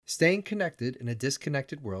Staying connected in a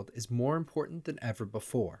disconnected world is more important than ever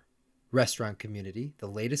before. Restaurant Community, the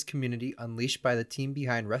latest community unleashed by the team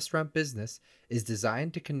behind Restaurant Business, is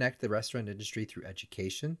designed to connect the restaurant industry through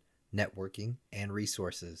education, networking, and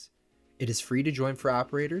resources. It is free to join for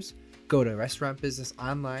operators. Go to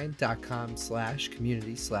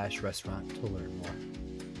restaurantbusinessonline.com/community/restaurant to learn more.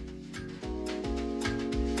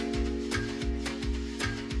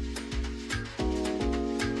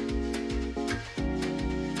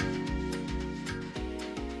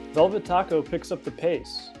 Velvet Taco picks up the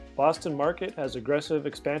pace. Boston Market has aggressive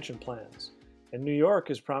expansion plans, and New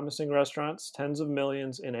York is promising restaurants tens of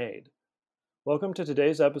millions in aid. Welcome to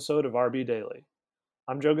today's episode of RB Daily.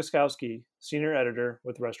 I'm Joe Guskowski, Senior Editor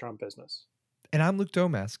with Restaurant Business. And I'm Luke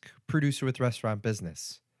Domesk, producer with Restaurant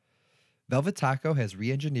Business. Velvet Taco has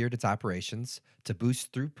re-engineered its operations to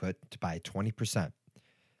boost throughput by 20%.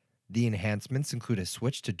 The enhancements include a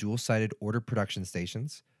switch to dual-sided order production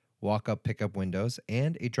stations, walk-up pickup windows,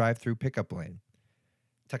 and a drive-through pickup lane.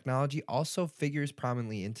 Technology also figures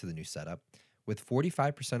prominently into the new setup, with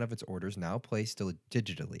 45% of its orders now placed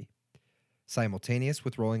digitally. Simultaneous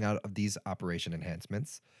with rolling out of these operation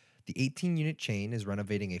enhancements, the 18-unit chain is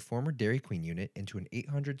renovating a former Dairy Queen unit into an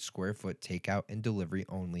 800-square-foot takeout and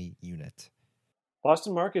delivery-only unit.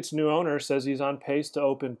 Boston Market's new owner says he's on pace to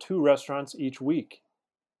open 2 restaurants each week.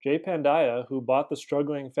 Jay Pandya, who bought the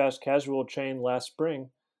struggling fast casual chain last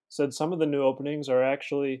spring, said some of the new openings are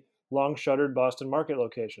actually long-shuttered Boston Market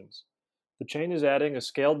locations. The chain is adding a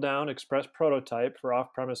scaled-down express prototype for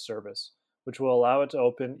off-premise service, which will allow it to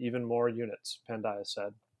open even more units, Pandya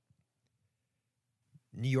said.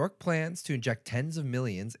 New York plans to inject tens of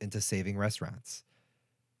millions into saving restaurants.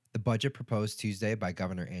 The budget proposed Tuesday by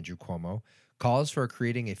Governor Andrew Cuomo calls for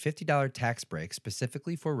creating a $50 tax break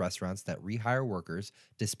specifically for restaurants that rehire workers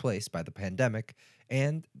displaced by the pandemic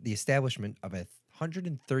and the establishment of a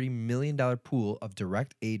 $130 million pool of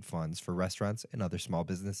direct aid funds for restaurants and other small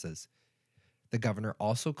businesses. The governor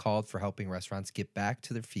also called for helping restaurants get back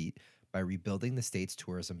to their feet by rebuilding the state's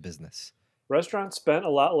tourism business. Restaurants spent a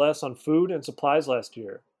lot less on food and supplies last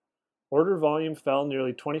year. Order volume fell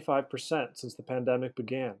nearly 25% since the pandemic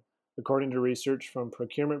began, according to research from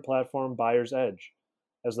procurement platform Buyer's Edge,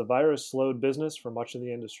 as the virus slowed business for much of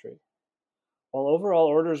the industry. While overall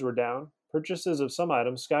orders were down, purchases of some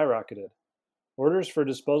items skyrocketed. Orders for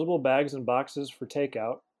disposable bags and boxes for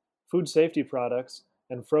takeout, food safety products,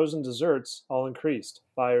 and frozen desserts all increased,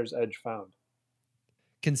 Buyer's Edge found.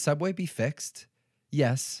 Can Subway be fixed?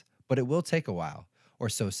 Yes, but it will take a while, or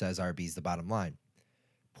so says RB's The Bottom Line.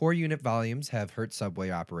 Poor unit volumes have hurt Subway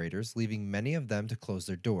operators, leaving many of them to close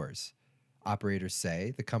their doors. Operators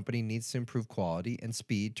say the company needs to improve quality and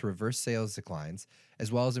speed to reverse sales declines,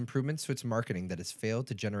 as well as improvements to its marketing that has failed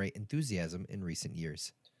to generate enthusiasm in recent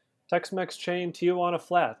years. Tex-Mex chain Tijuana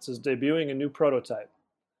Flats is debuting a new prototype,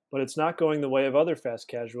 but it's not going the way of other fast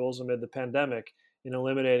casuals amid the pandemic in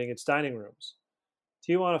eliminating its dining rooms.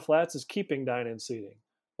 Tijuana Flats is keeping dine-in seating,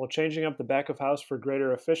 while changing up the back of house for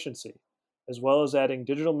greater efficiency, as well as adding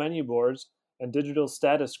digital menu boards and digital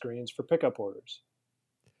status screens for pickup orders.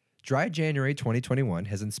 Dry January 2021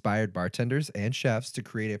 has inspired bartenders and chefs to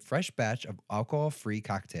create a fresh batch of alcohol-free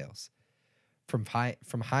cocktails. From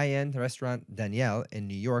high-end restaurant Danielle in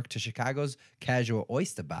New York to Chicago's Casual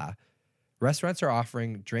Oyster Bar, restaurants are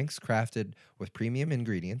offering drinks crafted with premium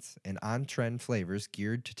ingredients and on-trend flavors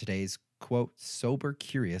geared to today's, quote, sober,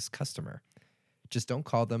 curious customer. Just don't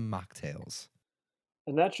call them mocktails.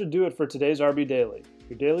 And that should do it for today's RB Daily,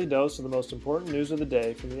 your daily dose of the most important news of the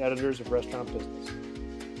day from the editors of Restaurant Business.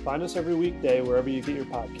 Find us every weekday wherever you get your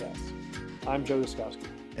podcasts. I'm Joe Guskowski.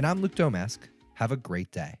 And I'm Luke Domesk. Have a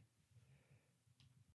great day.